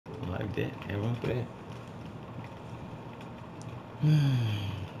like that. Ain't room for that.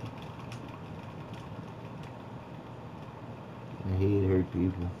 I hate hurt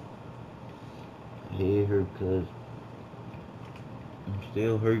people. I hate hurt because I'm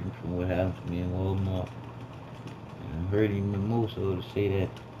still hurting from what happened to me in Walmart. And I'm hurting even more so to say that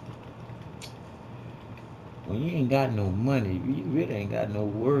when you ain't got no money, you really ain't got no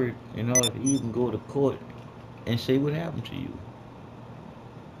word in order to even go to court and say what happened to you.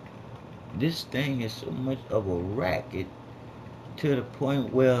 This thing is so much of a racket to the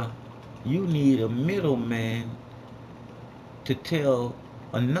point where you need a middleman to tell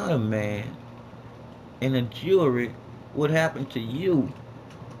another man in a jury what happened to you,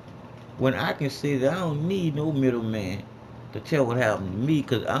 when I can say that I don't need no middleman to tell what happened to me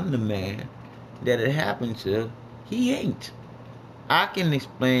because I'm the man that it happened to. He ain't. I can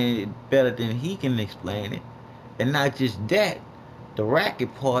explain it better than he can explain it. And not just that, the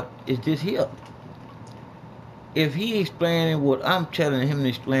racket part is just here. If he explaining what I'm telling him to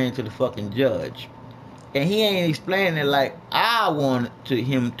explain to the fucking judge, and he ain't explaining it like I wanted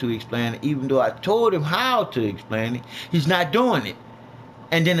him to explain it, even though I told him how to explain it, he's not doing it.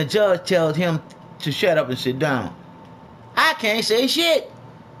 And then the judge tells him to shut up and sit down. I can't say shit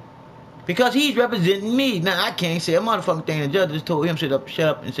because he's representing me. Now I can't say a motherfucking thing. The judge just told him shut up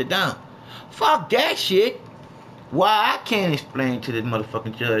and sit down. Fuck that shit. Why I can't explain to the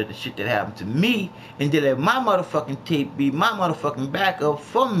motherfucking judge the shit that happened to me, and then let my motherfucking tape be my motherfucking backup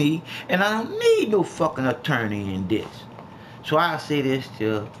for me, and I don't need no fucking attorney in this. So I say this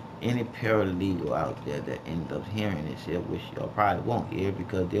to any paralegal out there that ends up hearing this shit, which y'all probably won't hear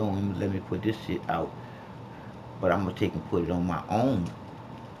because they don't even let me put this shit out. But I'm gonna take and put it on my own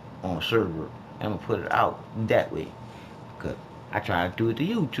on a server. And I'm gonna put it out that way. Cause I tried to do it to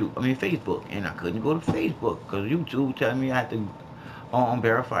YouTube, Facebook, and I couldn't go to Facebook because YouTube telling me I had to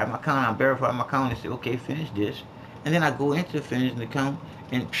verify my account. I verify my account and say, okay, finish this. And then I go into finish the account,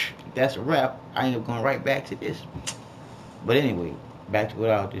 and that's a wrap. I end up going right back to this. But anyway, back to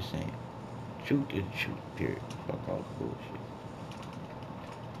what I was just saying. Truth is the truth, period. Fuck all the bullshit.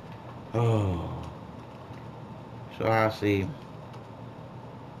 Oh. So I say,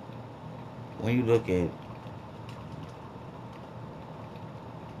 when you look at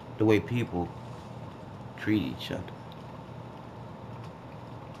the way people treat each other,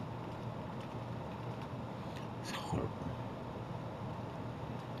 it's horrible.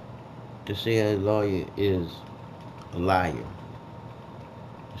 To say a lawyer is a liar,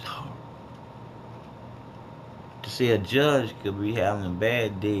 it's horrible. To say a judge could be having a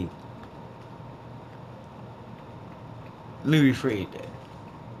bad day, let me rephrase that.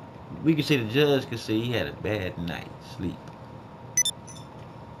 We could say the judge could say he had a bad night's sleep.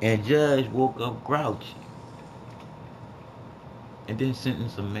 And the judge woke up grouchy and then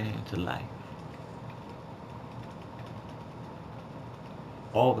sentenced a man to life.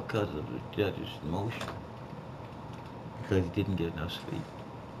 All because of the judge's emotion. Because he didn't get enough sleep.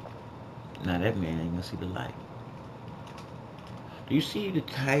 Now that man ain't gonna see the light. Do you see the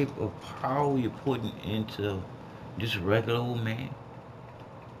type of power you're putting into this regular old man?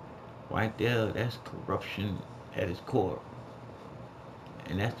 Right there, that's corruption at its core.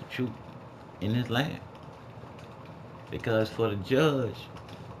 And that's the truth in this land. Because for the judge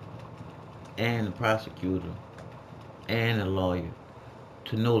and the prosecutor and the lawyer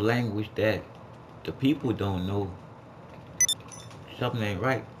to know language that the people don't know, something ain't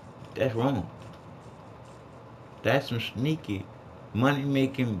right. That's wrong. That's some sneaky money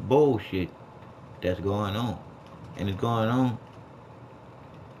making bullshit that's going on. And it's going on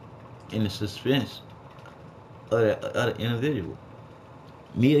in the suspense of the individual.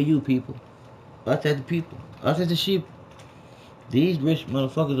 Me or you people. Us as the people. Us as the sheep. These rich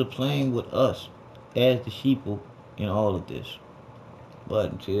motherfuckers are playing with us as the sheeple in all of this.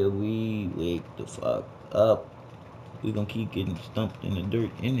 But until we wake the fuck up, we gonna keep getting stumped in the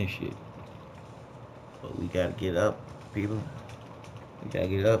dirt in this shit. But we gotta get up, people. We gotta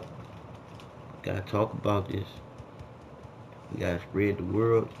get up. We gotta talk about this. We gotta spread the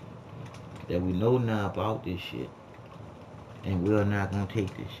word that we know now about this shit. And we're not gonna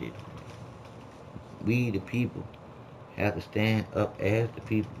take this shit. We, the people, have to stand up as the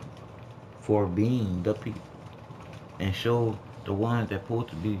people for being the people and show the ones that supposed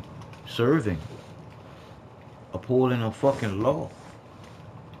to be serving, upholding a fucking law.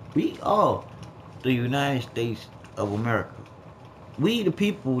 We are the United States of America. We, the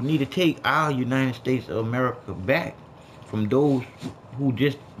people, need to take our United States of America back from those who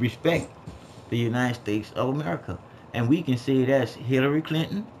disrespect the United States of America. And we can say that's Hillary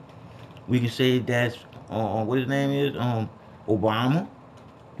Clinton. We can say that's what his name is, Obama.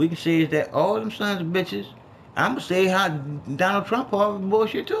 we can say is that all them sons of bitches, I'm gonna say how Donald Trump part of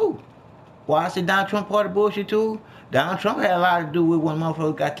bullshit too. Why I say Donald Trump part of bullshit too? Donald Trump had a lot to do with when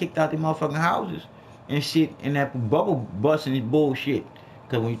motherfuckers got kicked out their motherfucking houses and shit, and that bubble busting is bullshit.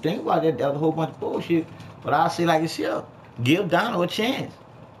 Cause when you think about that, that was a whole bunch of bullshit. But I say like this here, give Donald a chance.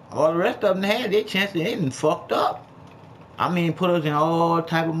 All the rest of them had their chance and they done fucked up. I mean, put us in all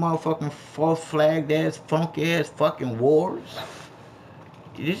type of motherfucking false flag ass, funky ass fucking wars.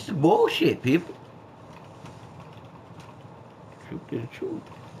 This is bullshit, people. Truth is the truth.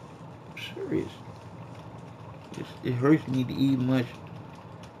 I'm serious. It hurts me to even much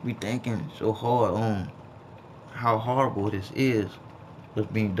be thinking so hard on how horrible this is, what's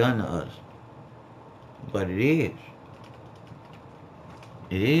being done to us. But it is.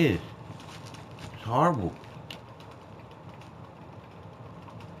 It is. It's horrible.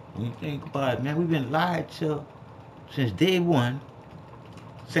 When you think about it, man, we've been lied to since day one.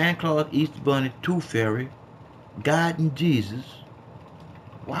 Santa Claus, Easter Bunny, Tooth Fairy, God and Jesus.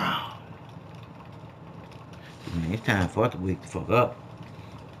 Wow. Man, it's time for us to wake the fuck up.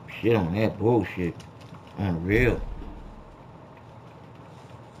 Shit on that bullshit. On the real.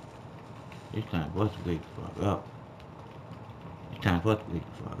 It's time for us to wake the fuck up. It's time for us to wake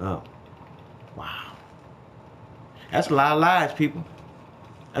the fuck up. Wow. That's a lot of lies, people.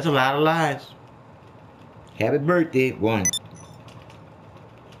 That's a lot of lies. Happy birthday, one.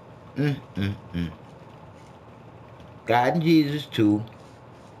 God and Jesus, two.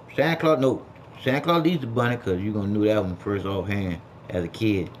 Santa Claus, no. Santa Claus Easter Bunny, because you're going to know that one first offhand as a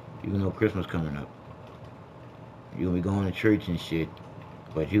kid. You know Christmas coming up. You're going to be going to church and shit.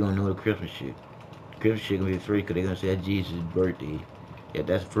 But you're going to know the Christmas shit. Christmas shit going to be free because they're going to say that's Jesus' birthday. Yeah,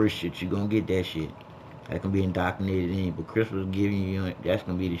 that's the first shit. You're going to get that shit. That's going to be indoctrinated in. But Christmas giving you, that's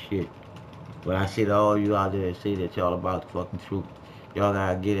going to be the shit. But I say to all you out there that say that y'all about the fucking truth, y'all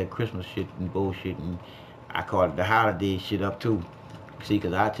gotta get that Christmas shit and bullshit, and I call it the holiday shit up too. See,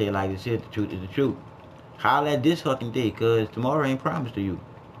 cause I tell you like this is the truth is the truth. Holler at this fucking day, cause tomorrow ain't promised to you.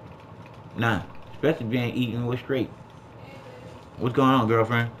 Nah, especially if you ain't eating with straight. What's going on,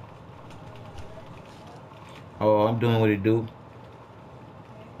 girlfriend? Oh, I'm doing what it do.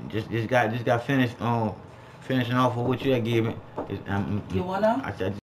 Just got finished finishing off with what you had gave me. You wanna? I